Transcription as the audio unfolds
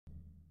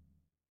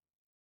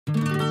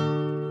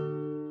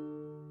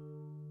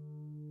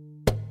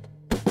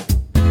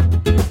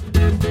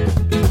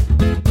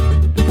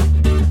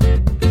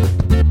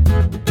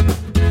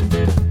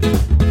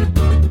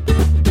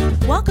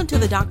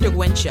Dr.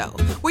 Gwen Show,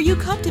 where you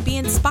come to be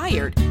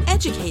inspired,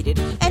 educated,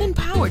 and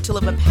empowered to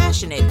live a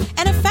passionate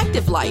and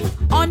effective life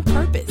on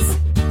purpose.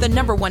 The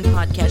 #1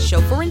 podcast show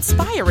for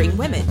inspiring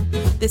women.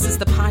 This is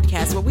the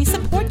podcast where we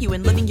support you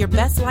in living your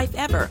best life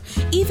ever,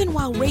 even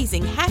while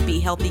raising happy,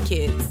 healthy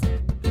kids.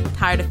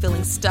 Tired of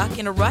feeling stuck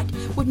in a rut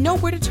with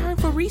nowhere to turn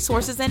for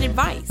resources and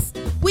advice?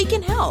 We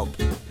can help.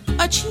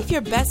 Achieve your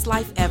best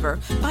life ever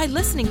by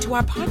listening to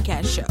our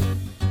podcast show.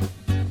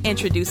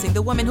 Introducing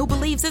the woman who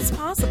believes it's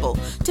possible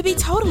to be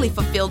totally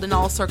fulfilled in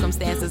all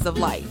circumstances of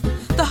life.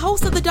 The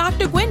host of the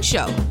Dr. Gwen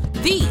Show,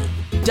 the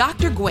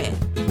Dr. Gwen.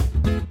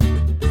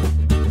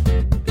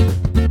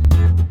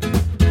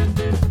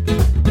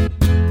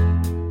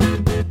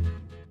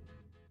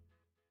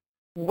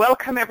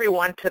 Welcome,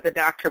 everyone, to the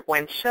Dr.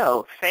 Gwen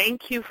Show.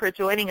 Thank you for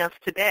joining us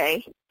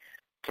today.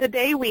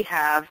 Today we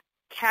have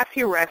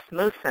Kathy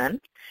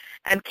Rasmussen,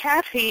 and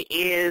Kathy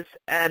is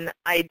an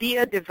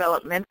idea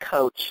development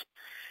coach,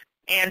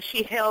 and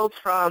she hails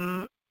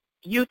from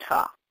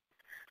Utah.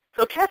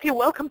 So, Kathy,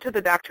 welcome to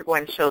the Dr.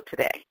 Gwen Show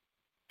today.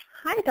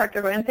 Hi,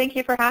 Dr. Gwen. Thank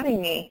you for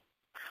having me.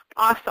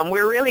 Awesome.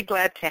 We're really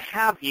glad to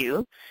have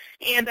you.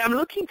 And I'm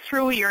looking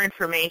through your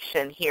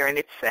information here, and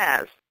it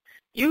says,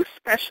 you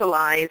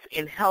specialize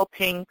in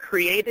helping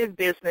creative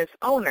business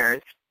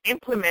owners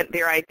implement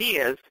their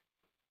ideas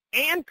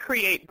and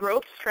create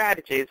growth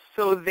strategies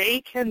so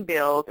they can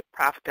build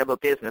profitable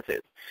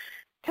businesses.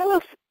 Tell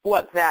us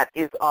what that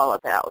is all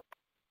about.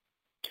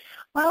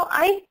 Well,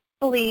 I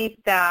believe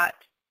that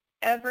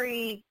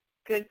every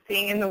good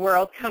thing in the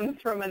world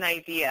comes from an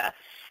idea,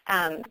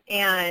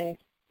 and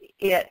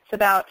it's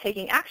about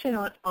taking action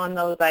on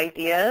those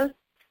ideas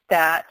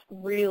that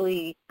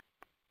really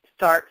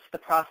starts the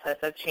process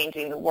of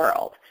changing the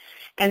world.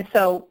 And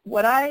so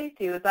what I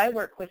do is I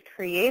work with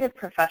creative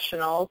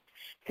professionals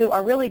who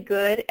are really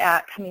good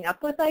at coming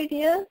up with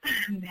ideas,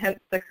 hence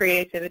the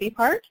creativity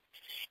part,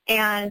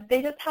 and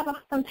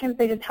sometimes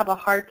they just have a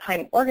hard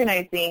time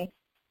organizing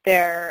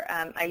their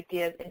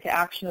ideas into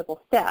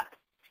actionable steps.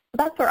 So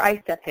that's where I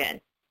step in,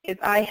 is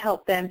I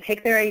help them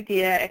take their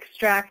idea,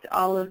 extract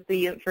all of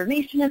the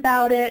information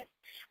about it,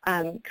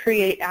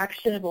 create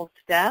actionable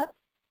steps,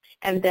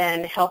 and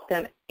then help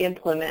them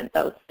implement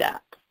those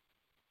steps.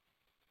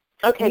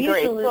 Okay,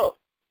 great. So,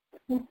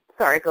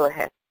 sorry, go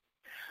ahead.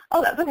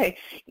 Oh, that's okay.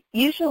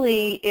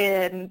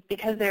 Usually,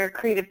 because they're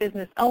creative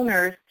business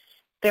owners,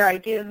 their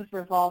ideas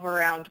revolve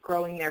around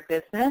growing their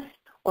business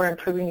or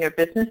improving their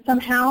business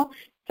somehow.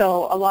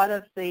 So a lot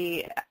of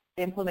the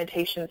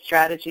implementation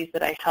strategies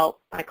that I help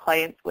my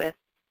clients with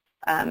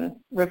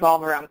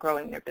revolve around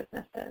growing their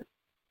businesses.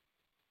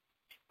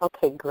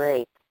 Okay,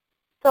 great.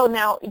 So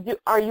now,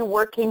 are you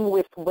working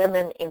with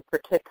women in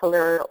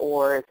particular,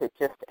 or is it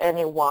just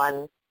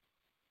anyone?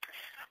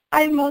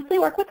 I mostly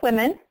work with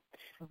women.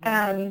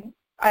 Mm-hmm.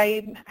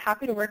 I'm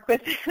happy to work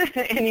with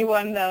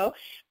anyone, though,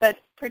 but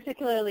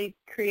particularly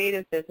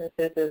creative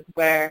businesses is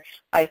where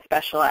I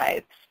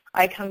specialize.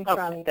 I come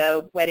from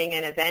the wedding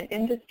and event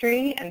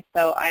industry, and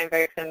so I'm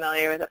very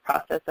familiar with the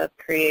process of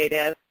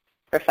creative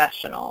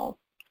professionals.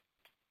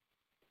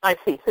 I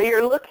see. So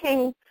you're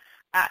looking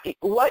at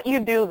what you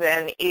do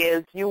then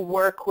is you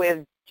work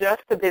with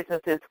just the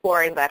businesses who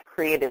are in that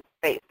creative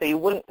space. So you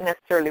wouldn't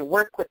necessarily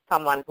work with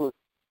someone who's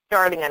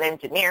starting an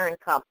engineering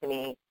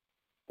company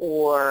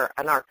or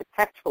an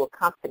architectural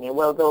company,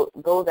 well,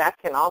 though that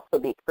can also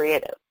be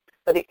creative.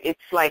 But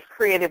it's like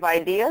creative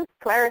ideas.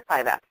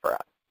 Clarify that for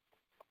us.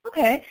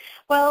 Okay.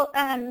 Well,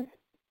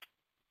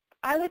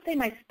 I would say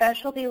my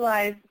specialty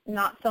lies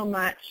not so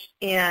much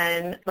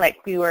in,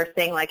 like we were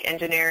saying, like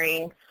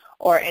engineering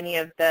or any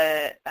of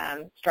the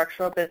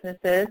structural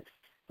businesses,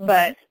 mm-hmm.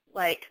 but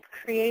like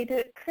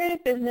creative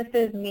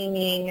businesses,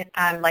 meaning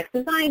like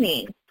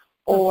designing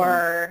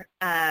or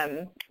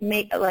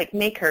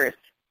makers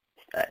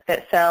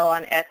that sell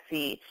on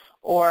Etsy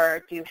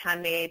or do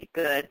handmade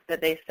goods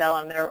that they sell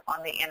on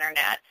the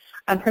internet.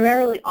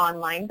 Primarily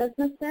online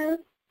businesses.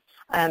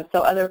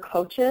 So other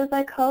coaches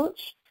I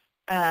coach.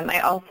 I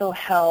also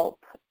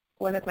help,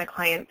 one of my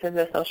clients is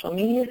a social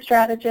media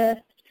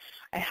strategist.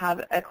 I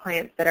have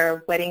clients that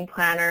are wedding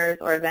planners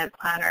or event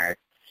planners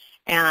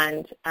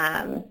and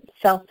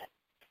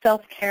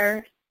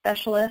self-care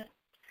specialists,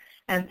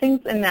 and things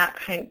in that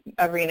kind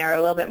of arena are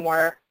a little bit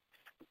more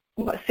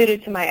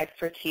suited to my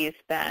expertise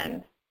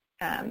than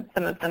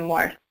some of the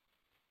more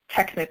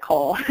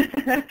technical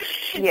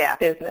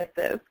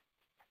businesses.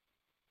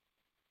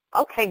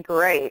 Okay,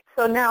 great.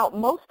 So now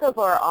most of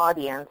our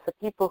audience, the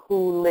people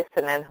who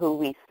listen and who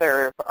we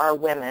serve, are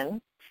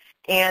women.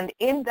 And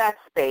in that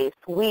space,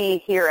 we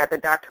here at the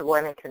Dr.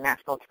 Gwen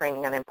International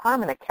Training and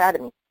Empowerment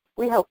Academy,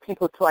 we help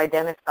people to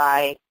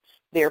identify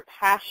their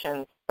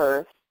passions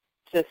first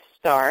to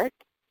start,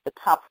 the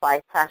top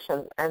 5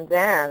 passions, and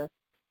then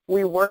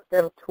we work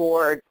them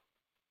towards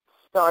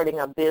starting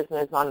a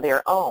business on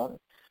their own.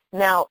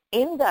 Now,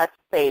 in that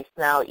space,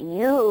 now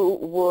you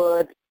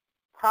would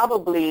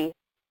probably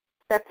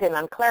step in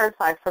and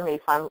clarify for me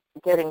if I'm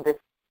getting this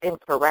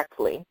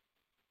incorrectly,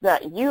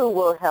 that you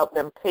will help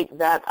them take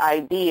that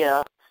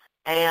idea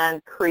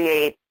and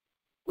create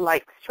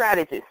like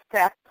strategy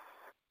steps.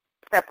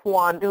 Step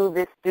one, do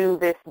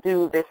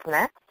this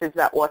next. Is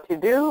that what you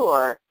do,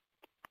 or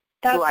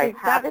do I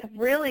have that's a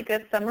really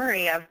good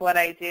summary of what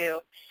I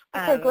do.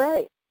 Okay,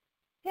 great.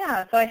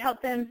 Yeah, so I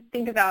help them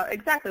think about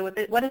exactly what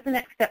is the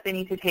next step they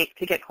need to take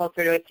to get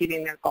closer to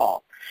achieving their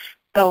goal.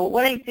 So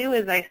what I do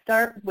is I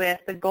start with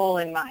the goal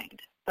in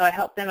mind. So I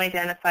help them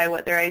identify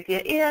what their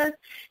idea is,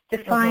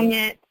 define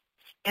it,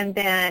 and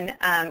then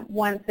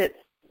once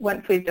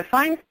we've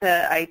defined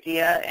the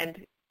idea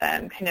and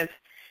kind of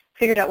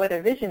figured out what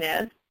their vision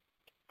is,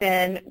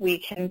 then we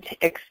can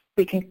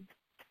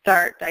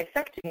start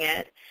dissecting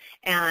it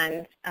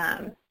and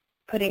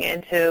putting it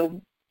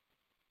into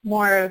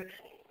more,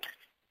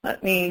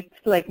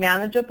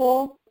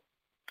 manageable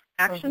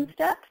action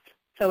steps,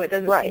 so it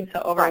doesn't seem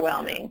so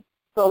overwhelming. Right.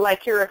 So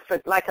like you're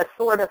like a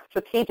sort of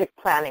strategic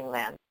planning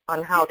then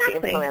on how to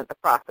implement the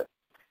process.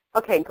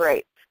 Okay,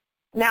 great.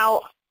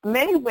 Now,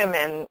 many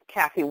women,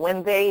 Kathy,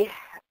 when they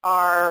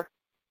are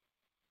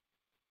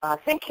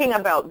thinking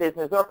about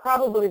business, or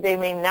probably they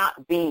may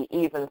not be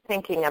even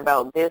thinking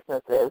about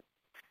businesses,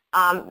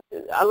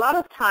 a lot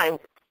of times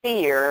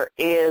fear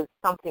is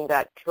something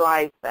that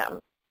drives them.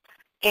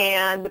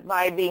 And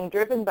by being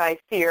driven by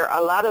fear,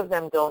 a lot of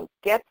them don't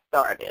get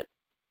started.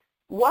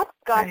 What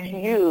got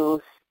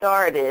you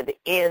started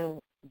in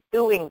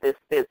doing this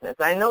business?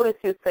 I notice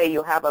you say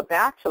you have a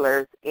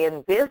bachelor's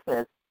in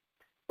business,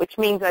 which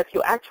means that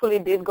you actually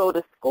did go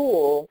to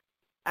school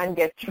and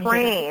get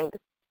trained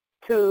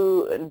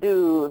to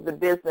do the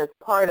business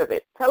part of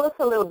it. Tell us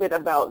a little bit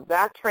about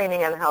that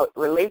training and how it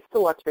relates to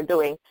what you're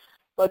doing.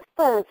 But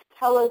first,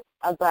 tell us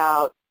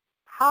about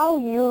how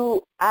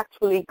you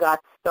actually got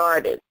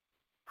started.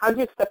 How did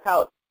you step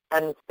out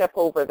and step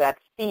over that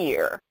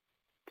fear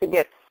to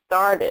get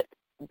started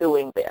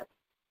doing this?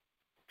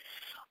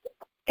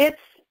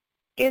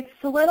 It's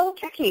a little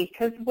tricky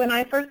because when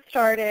I first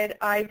started,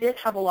 I did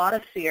have a lot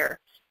of fear.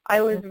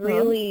 I was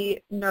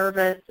really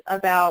nervous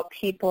about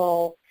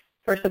people,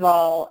 first of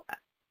all,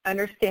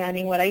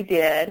 understanding what I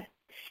did,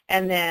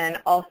 and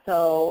then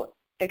also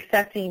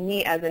accepting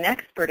me as an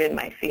expert in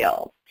my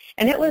field.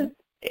 And it was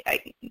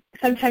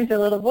sometimes a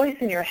little voice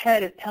in your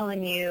head is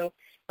telling you,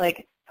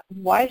 like,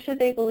 why should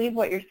they believe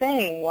what you're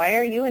saying? Why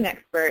are you an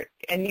expert?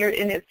 And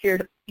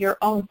it's your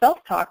own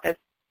self-talk that's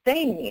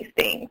saying these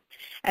things.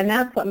 And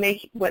that's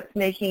what's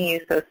making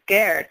you so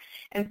scared.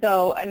 And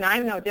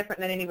I'm no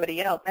different than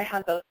anybody else. I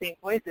had those same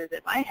voices in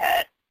my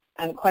head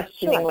and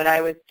questioning what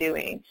I was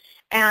doing.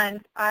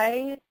 And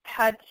I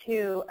had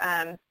to,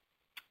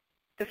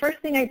 the first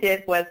thing I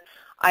did was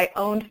I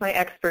owned my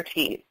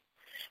expertise.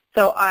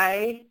 So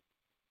I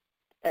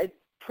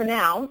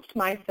pronounced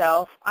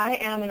myself, I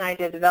am an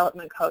idea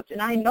development coach,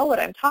 and I know what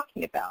I'm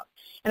talking about.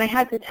 And I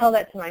had to tell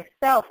that to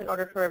myself in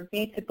order for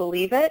me to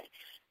believe it,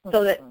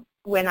 so that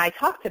when I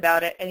talked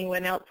about it,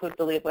 anyone else would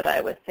believe what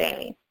I was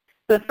saying.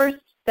 So the first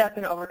step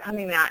in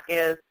overcoming that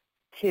is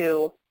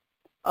to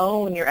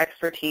own your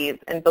expertise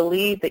and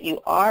believe that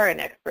you are an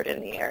expert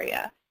in the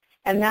area.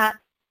 And that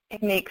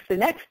makes the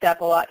next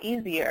step a lot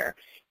easier,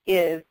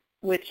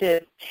 which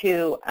is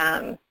to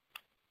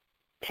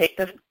take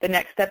the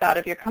next step out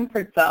of your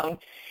comfort zone,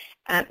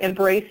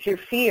 embrace your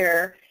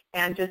fear,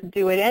 and just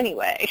do it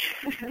anyway.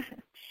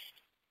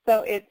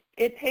 So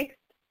it takes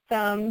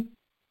some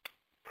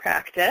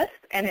practice,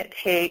 and it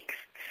takes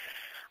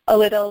a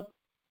little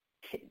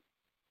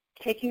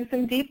taking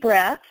some deep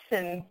breaths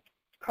and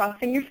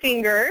crossing your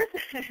fingers,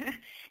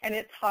 and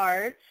it's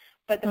hard.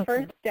 But the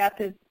first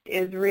step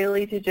is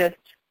really to just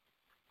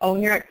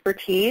own your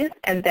expertise,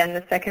 and then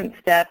the second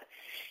step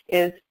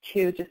is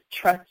to just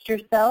trust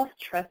yourself,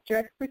 trust your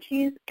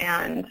expertise,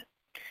 and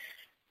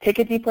take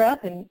a deep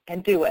breath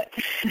and do it.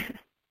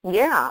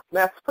 Yeah,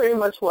 that's pretty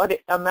much what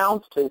it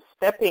amounts to,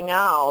 stepping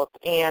out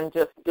and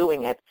just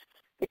doing it.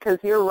 Because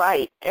you're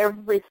right,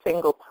 every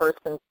single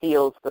person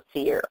feels the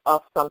fear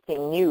of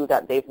something new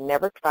that they've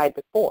never tried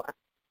before.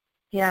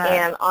 Yeah.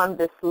 And on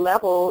this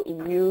level,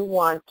 you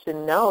want to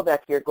know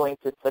that you're going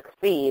to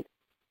succeed.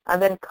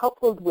 And then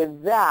coupled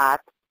with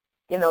that,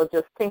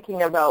 just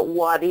thinking about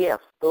what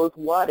ifs, those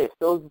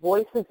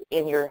voices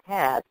in your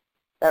head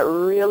that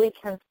really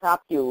can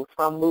stop you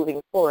from moving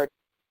forward.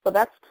 So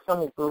that's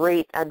some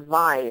great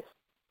advice.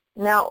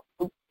 Now,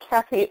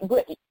 Kathy,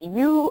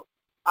 you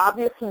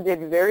obviously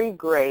did very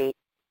great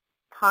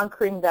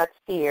conquering that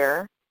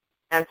fear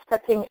and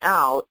stepping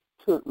out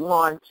to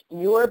launch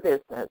your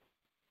business.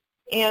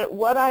 And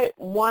what I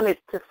wanted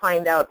to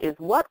find out is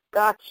what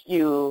got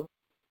you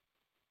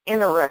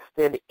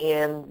interested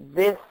in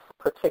this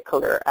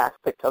particular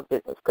aspect of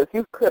business, because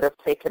you could have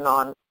taken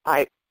on,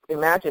 I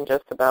imagine,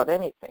 just about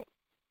anything.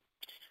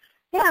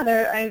 Yeah,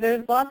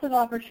 there's lots of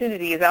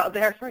opportunities out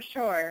there for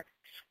sure.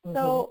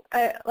 So,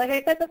 like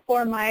I said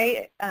before,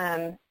 my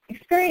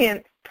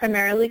experience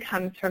primarily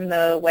comes from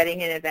the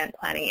wedding and event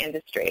planning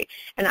industry,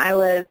 and I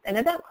was an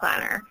event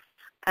planner.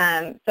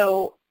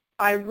 So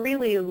I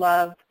really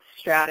love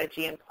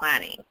strategy and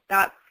planning.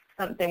 That's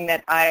something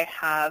that I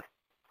have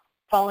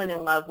fallen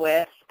in love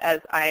with as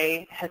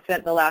I have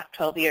spent the last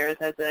 12 years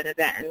as an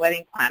event and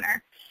wedding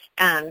planner.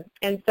 And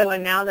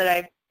now that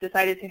I've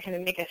decided to kind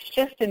of make a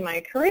shift in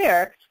my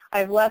career,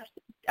 I've left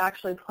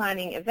actually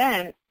planning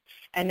events,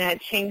 and I've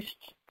changed,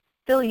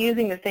 still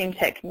using the same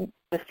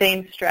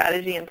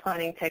strategy and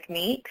planning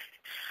techniques.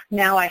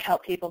 Now I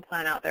help people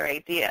plan out their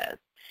ideas.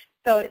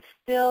 So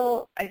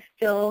I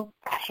still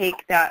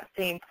take that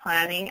same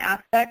planning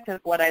aspect of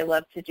what I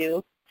love to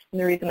do,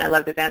 and the reason I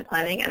loved event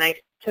planning, and I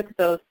took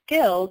those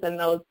skills and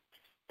those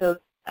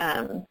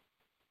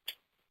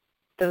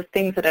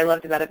things that I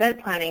loved about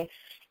event planning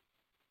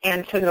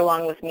and took it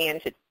along with me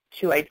into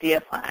idea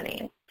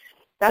planning.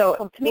 That's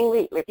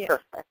completely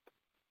perfect.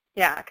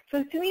 Yeah.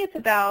 So to me, it's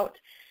about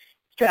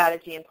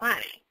strategy and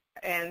planning,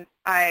 and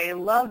I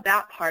love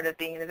that part of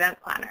being an event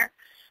planner.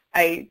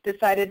 I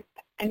decided,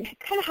 and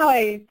kind of how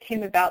I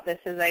came about this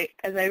is I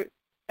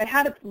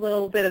had a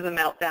little bit of a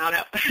meltdown.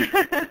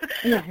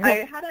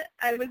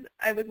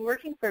 I was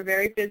working for a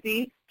very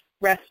busy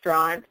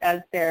restaurant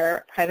as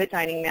their private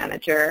dining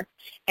manager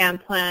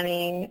and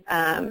planning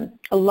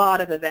a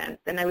lot of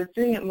events, and I was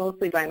doing it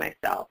mostly by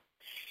myself.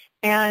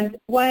 And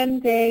one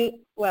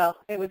day, well,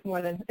 it was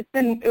more than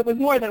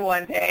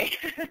one day.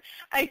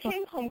 I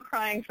came home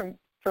crying from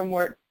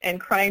work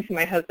and crying to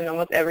my husband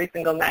almost every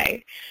single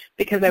night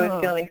because I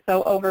was feeling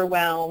so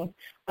overwhelmed,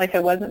 like I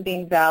wasn't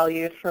being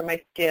valued for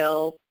my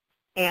skills,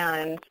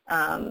 and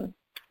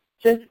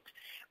just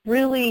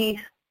really,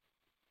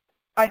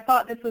 I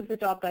thought this was the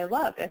job that I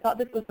loved. I thought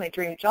this was my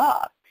dream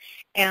job.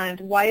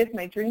 And why is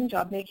my dream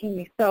job making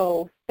me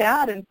so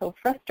sad and so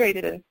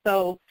frustrated and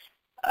so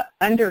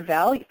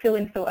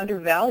feeling so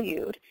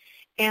undervalued?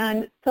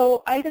 And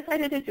so I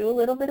decided to do a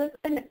little bit of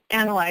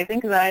analyzing,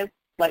 because I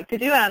like to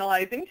do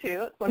analyzing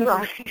too. It's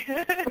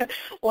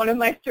one of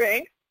my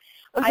strengths.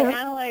 I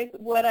analyzed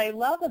what I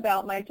love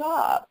about my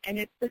job, and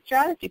it's the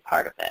strategy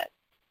part of it.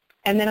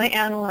 And then I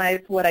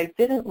analyzed what I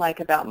didn't like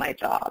about my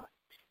job,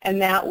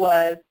 and that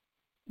was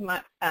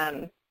my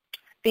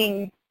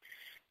being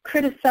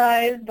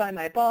criticized by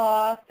my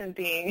boss and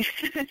being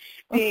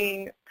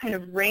kind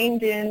of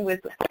reined in with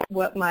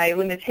what my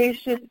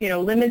limitations,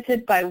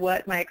 limited by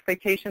what my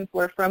expectations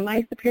were from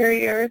my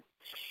superiors,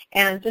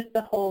 and just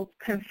the whole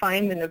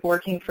confinement of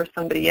working for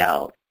somebody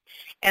else.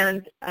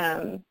 And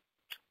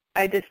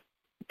I just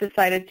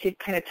decided to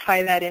kind of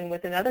tie that in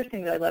with another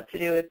thing that I love to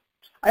do. Is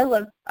I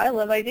love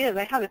ideas.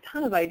 I have a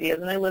ton of ideas,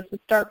 and I love to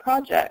start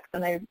projects,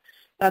 and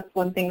that's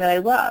one thing that I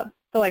love.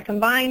 So I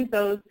combined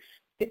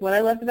what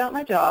I loved about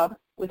my job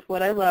with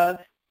what I love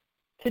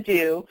to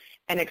do,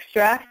 and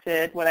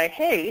extracted what I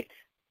hate,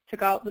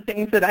 took out the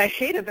things that I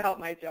hate about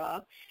my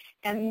job,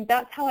 and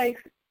that's how I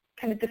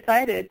kind of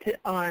decided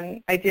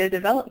on idea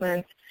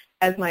development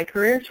as my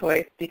career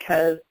choice,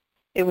 because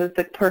it was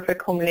the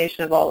perfect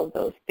culmination of all of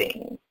those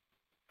things.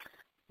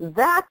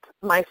 That,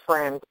 my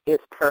friend, is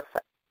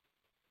perfect.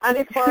 And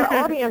if our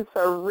audience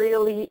are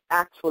really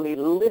actually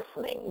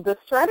listening, the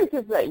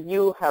strategies that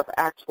you have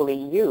actually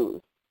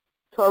used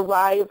to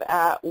arrive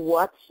at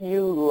what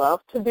you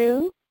love to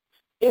do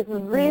is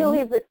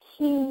really the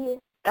key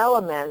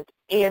element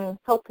in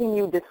helping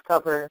you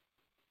discover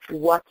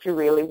what you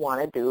really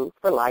want to do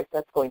for life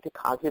that's going to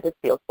cause you to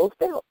feel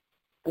fulfilled.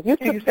 Because you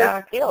took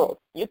your skills.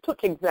 You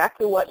took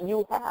exactly what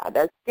you had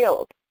as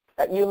skills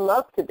that you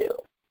love to do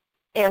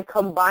and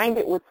combined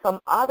it with some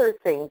other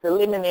things,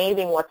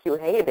 eliminating what you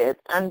hated,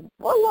 and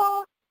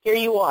voila, here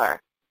you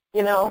are.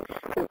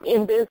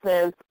 In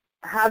business,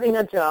 having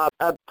a job,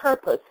 a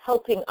purpose,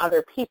 helping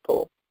other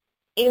people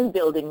in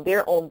building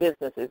their own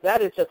businesses,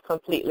 that is just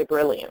completely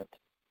brilliant.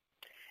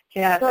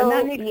 Yeah, so, and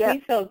that makes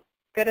me feel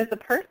good as a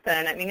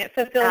person. I mean, it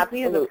fulfills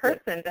me as a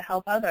person to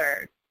help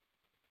others.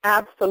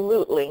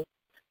 Absolutely.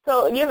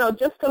 So,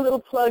 just a little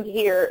plug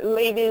here.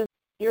 Ladies,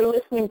 you're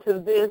listening to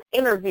this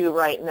interview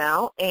right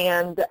now,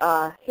 and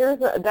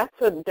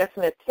that's a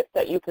definite tip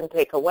that you can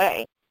take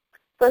away.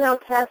 So now,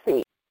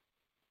 Cassie,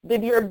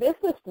 did your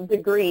business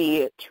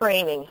degree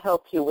training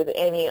help you with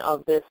any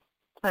of this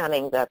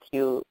planning that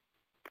you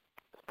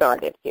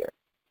started here?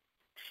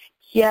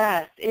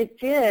 Yes, it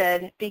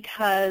did,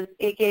 because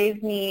it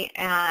gave me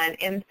an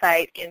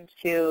insight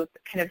into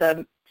kind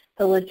of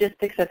the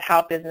logistics of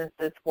how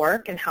businesses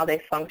work and how they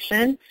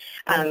function,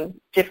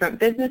 different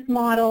business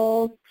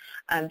models,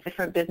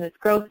 different business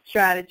growth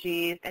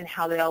strategies, and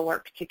how they all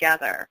work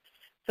together.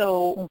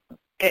 So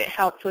it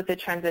helps with the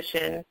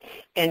transition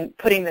in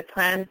putting the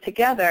plan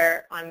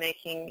together on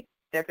making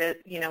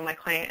my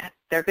client,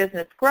 their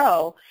business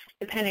grow,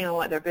 depending on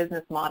what their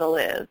business model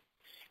is.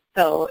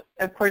 So,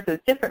 of course,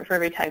 it's different for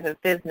every type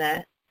of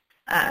business,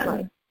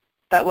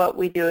 but what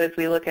we do is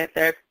we look at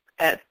their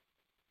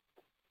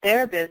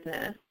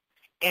business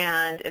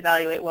and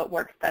evaluate what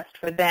works best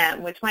for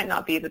them, which might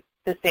not be the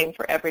same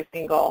for every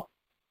single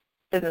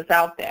business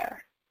out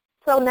there.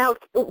 So now,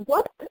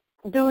 what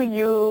do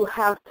you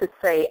have to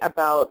say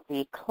about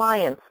the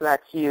clients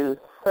that you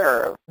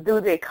serve? Do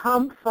they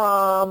come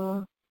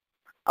from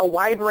a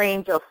wide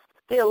range of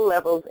skill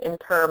levels in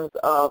terms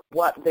of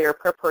what their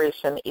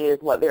preparation is,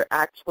 what they're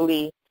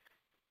actually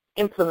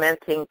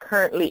implementing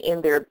currently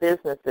in their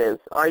businesses?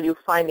 Are you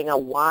finding a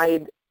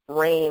wide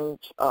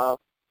range of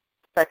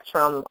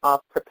spectrum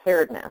of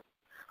preparedness?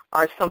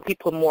 Are some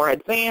people more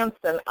advanced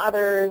than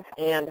others,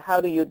 and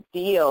how do you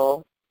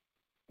deal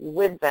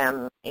with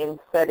them in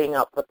setting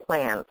up the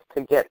plans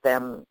to get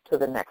them to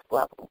the next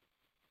level?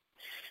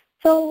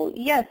 So,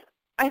 yes,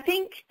 I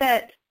think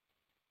that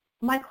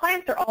my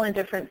clients are all in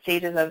different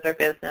stages of their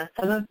business.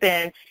 Some have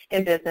been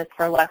in business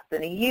for less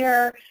than a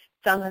year.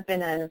 Some have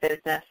been in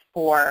business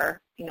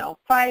for,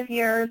 5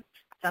 years.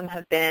 Some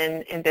have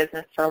been in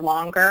business for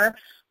longer.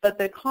 But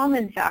the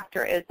common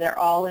factor is they're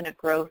all in a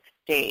growth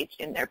stage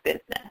in their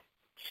business.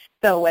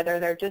 So whether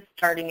they're just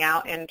starting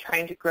out and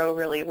trying to grow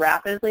really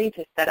rapidly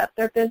to set up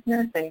their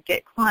business and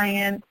get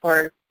clients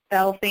or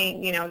sell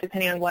things,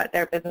 depending on what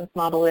their business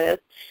model is,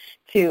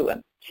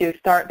 to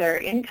start their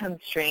income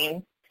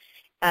stream,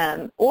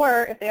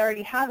 or if they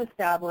already have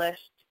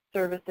established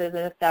services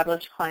and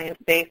established client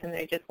base and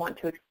they just want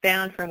to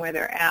expand from where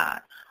they're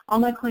at. All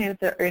my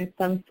clients are in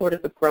some sort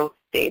of a growth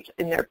stage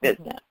in their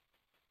business.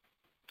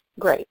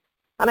 Great.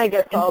 And I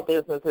guess all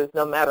businesses,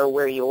 no matter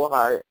where you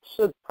are,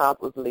 should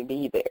probably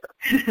be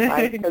there,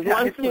 right? Because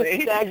once you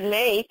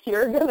stagnate,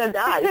 you're going to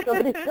die.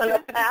 Somebody's going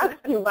to pass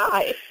you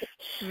by.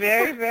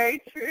 Very,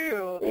 very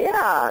true.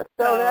 Yeah,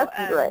 so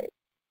that's great.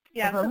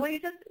 Yeah, so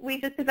we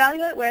just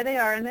evaluate where they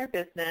are in their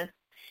business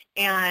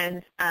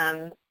and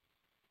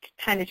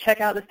kind of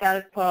check out the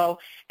status quo,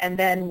 and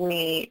then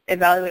we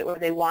evaluate where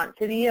they want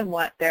to be and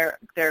what their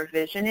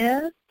vision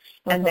is,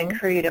 and then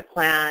create a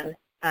plan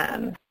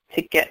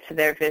to get to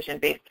their vision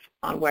based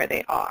on where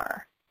they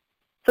are.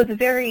 So it's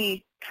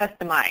very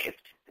customized.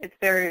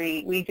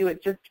 We do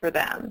it just for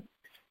them.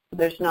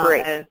 There's not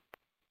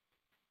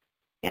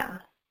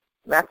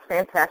That's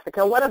fantastic.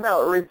 And what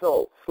about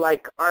results?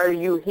 Like, are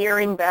you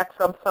hearing back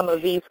from some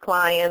of these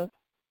clients,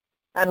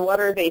 and what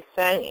are they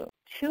saying?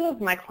 2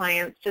 of my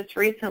clients just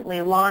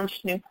recently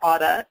launched new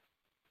products.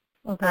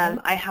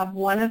 I have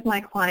one of my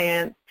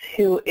clients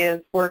who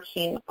is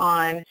working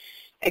on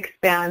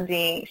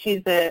expanding.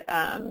 She's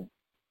a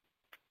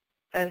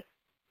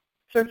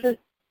surface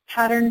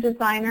pattern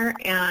designer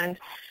and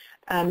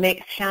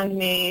makes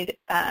handmade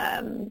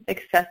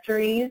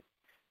accessories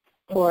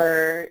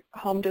for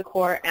home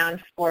decor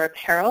and for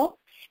apparel.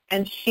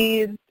 And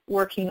she's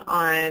working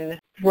on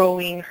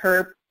growing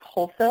her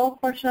wholesale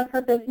portion of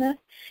her business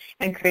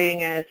and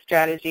creating a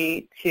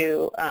strategy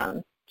to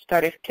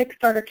start a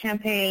Kickstarter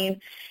campaign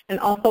and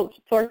all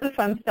sorts of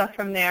fun stuff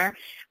from there.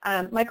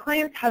 My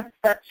clients have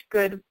such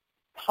good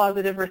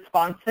positive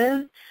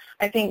responses.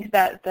 I think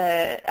that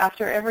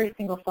after every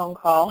single phone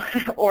call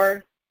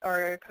or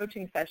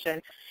coaching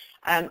session,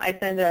 I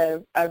send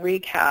a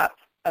recap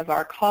of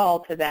our call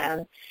to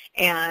them,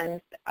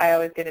 and I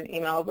always get an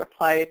email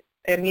reply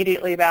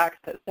immediately back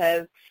that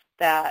says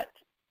that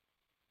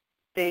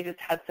they just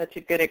had such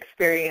a good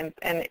experience.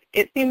 And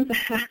it seems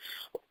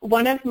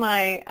one of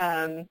my,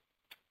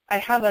 I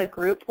have a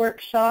group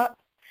workshop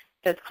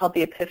that's called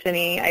the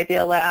Epiphany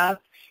Idea Lab,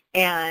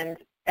 and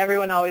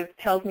everyone always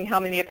tells me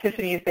how many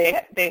epiphanies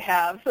they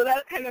have. So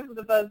that's kind of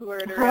the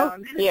buzzword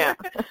around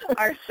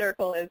our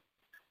circle is,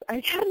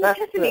 I had an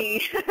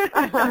epiphany.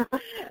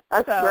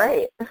 That's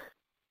great.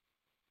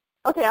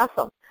 Okay,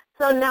 awesome.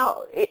 So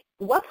now,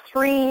 what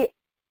 3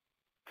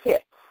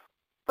 tips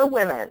for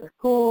women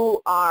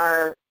who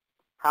are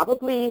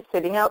probably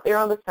sitting out there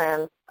on the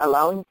fence,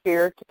 allowing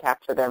fear to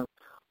capture them?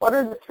 What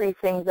are the 3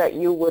 things that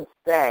you would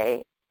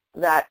say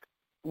that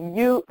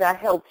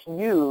helps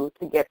you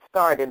to get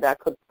started that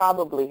could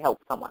probably help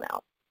someone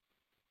else?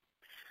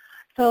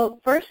 So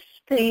first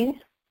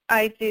thing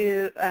I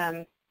do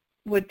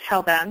would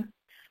tell them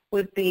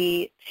would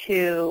be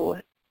to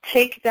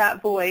take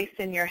that voice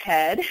in your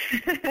head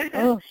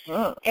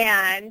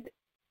and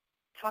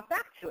talk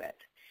back to it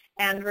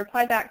and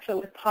reply back to it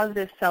with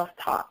positive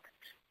self-talk.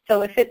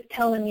 So if it's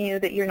telling you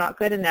that you're not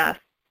good enough,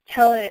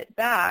 tell it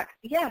back,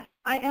 yes,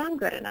 I am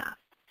good enough.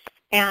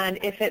 And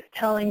if it's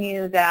telling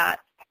you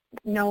that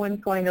no one's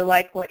going to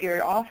like what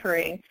you're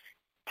offering,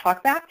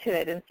 talk back to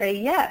it and say,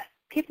 yes,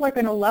 people are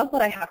going to love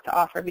what I have to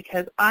offer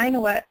because I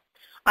know what,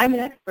 I'm an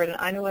expert and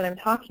I know what I'm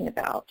talking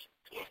about.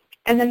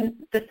 And then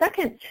the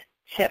second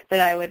tip that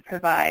I would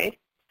provide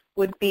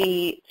would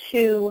be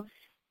to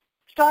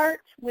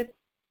start with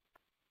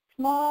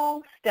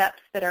small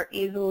steps that are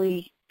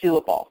easily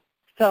doable.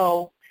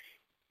 So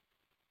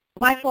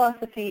my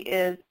philosophy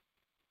is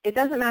it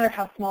doesn't matter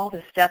how small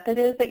the step it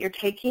is that you're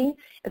taking,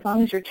 as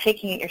long as you're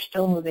taking it, you're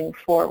still moving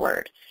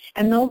forward.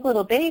 And those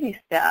little baby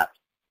steps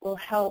will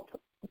help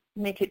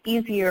make it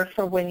easier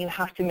for when you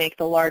have to make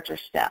the larger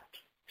steps.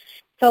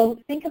 So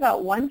think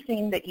about one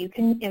thing that you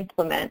can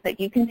implement, that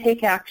you can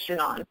take action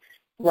on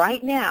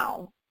right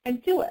now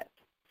and do it.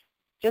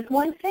 Just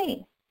one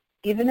thing,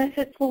 even if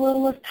it's the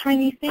littlest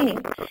tiny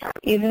thing,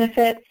 even if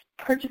it's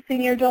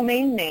purchasing your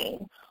domain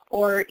name,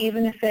 or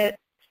even if it's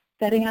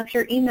setting up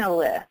your email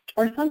list,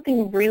 or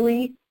something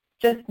really,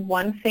 just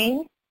one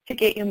thing to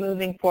get you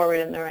moving forward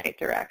in the right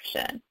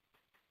direction.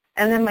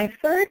 And then my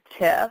third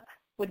tip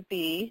would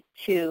be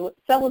to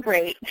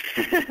celebrate.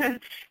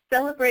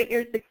 Celebrate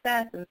your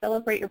success and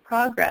celebrate your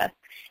progress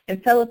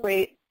and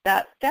celebrate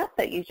that step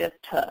that you just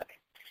took.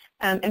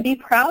 and be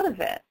proud of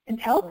it and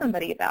tell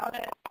somebody about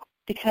it,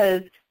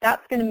 because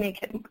that's going to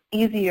make it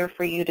easier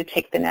for you to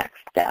take the next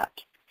step.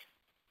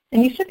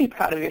 And you should be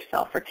proud of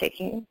yourself for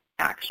taking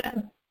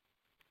action.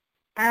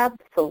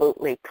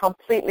 Absolutely.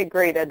 Completely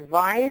great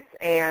advice,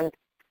 and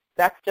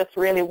that's just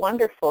really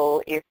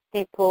wonderful. If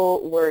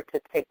people were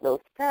to take those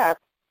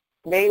steps,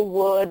 they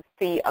would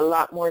see a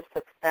lot more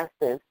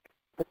successes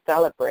to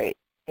celebrate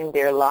in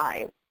their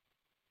lives.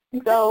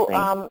 Exactly.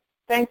 So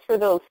thanks for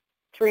those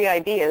 3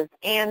 ideas.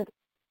 And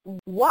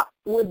what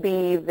would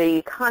be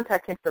the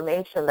contact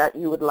information that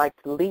you would like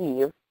to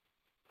leave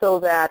so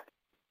that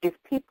if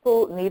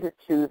people needed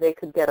to, they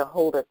could get a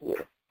hold of you?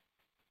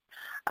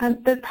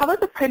 Probably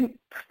the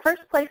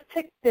first place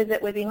to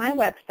visit would be my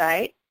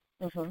website,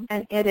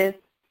 and it is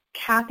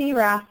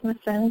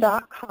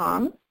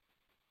KathyRasmussen.com.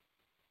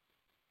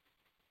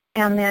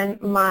 And then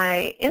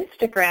my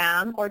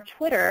Instagram or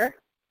Twitter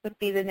would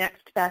be the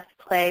next best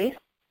place,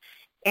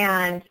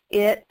 and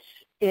it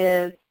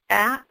is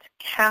at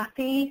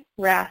Kathy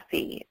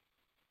Rassy,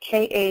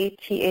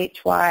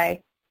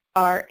 KathyRasy,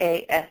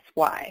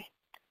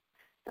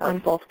 on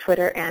both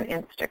Twitter and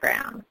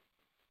Instagram.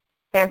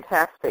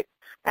 Fantastic.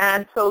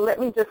 And so let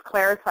me just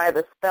clarify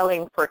the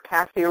spelling for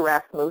Kathy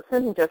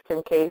Rasmussen, just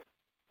in case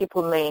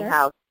people may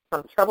have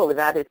some trouble with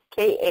that. It's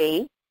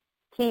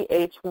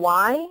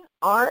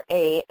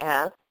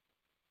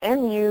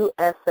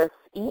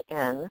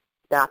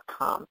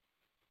KathyRasmussen.com.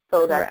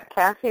 So that's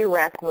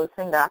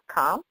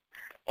KathyRasmussen.com,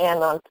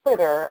 and on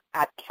Twitter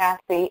at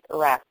Kathy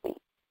Rassy,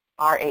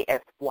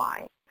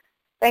 Rasy.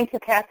 Thank you,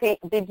 Kathy.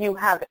 Did you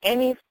have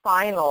any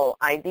final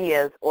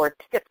ideas or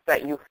tips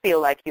that you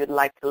feel like you'd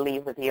like to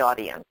leave with the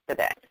audience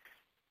today?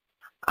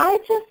 I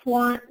just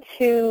want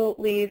to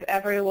leave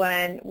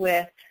everyone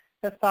with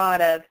the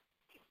thought of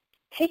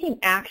taking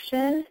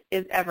action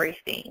is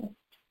everything.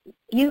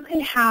 You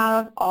can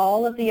have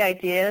all of the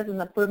ideas and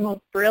the most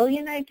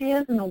brilliant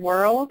ideas in the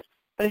world,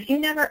 but if you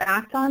never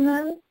act on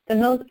them, then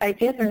those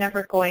ideas are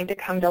never going to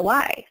come to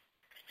life.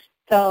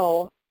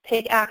 So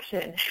take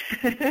action.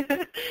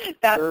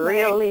 That's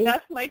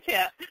my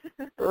tip.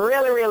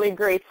 Really, really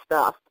great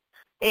stuff.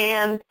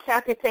 And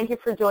Kathy, thank you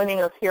for joining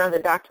us here on the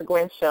Dr.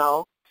 Gwen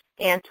Show.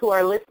 And to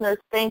our listeners,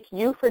 thank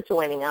you for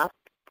joining us.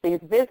 Please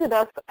visit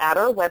us at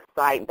our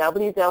website,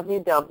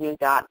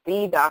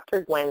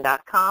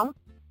 www.thedrgwen.com,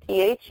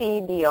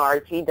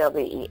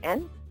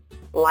 THEDRGWEN.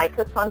 Like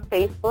us on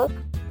Facebook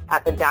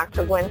at The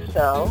Dr. Gwen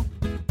Show,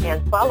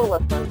 and follow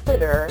us on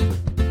Twitter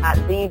at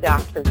The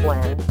Dr.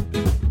 Gwen.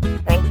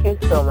 Thank you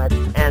so much,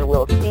 and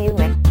we'll see you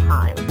next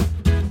time.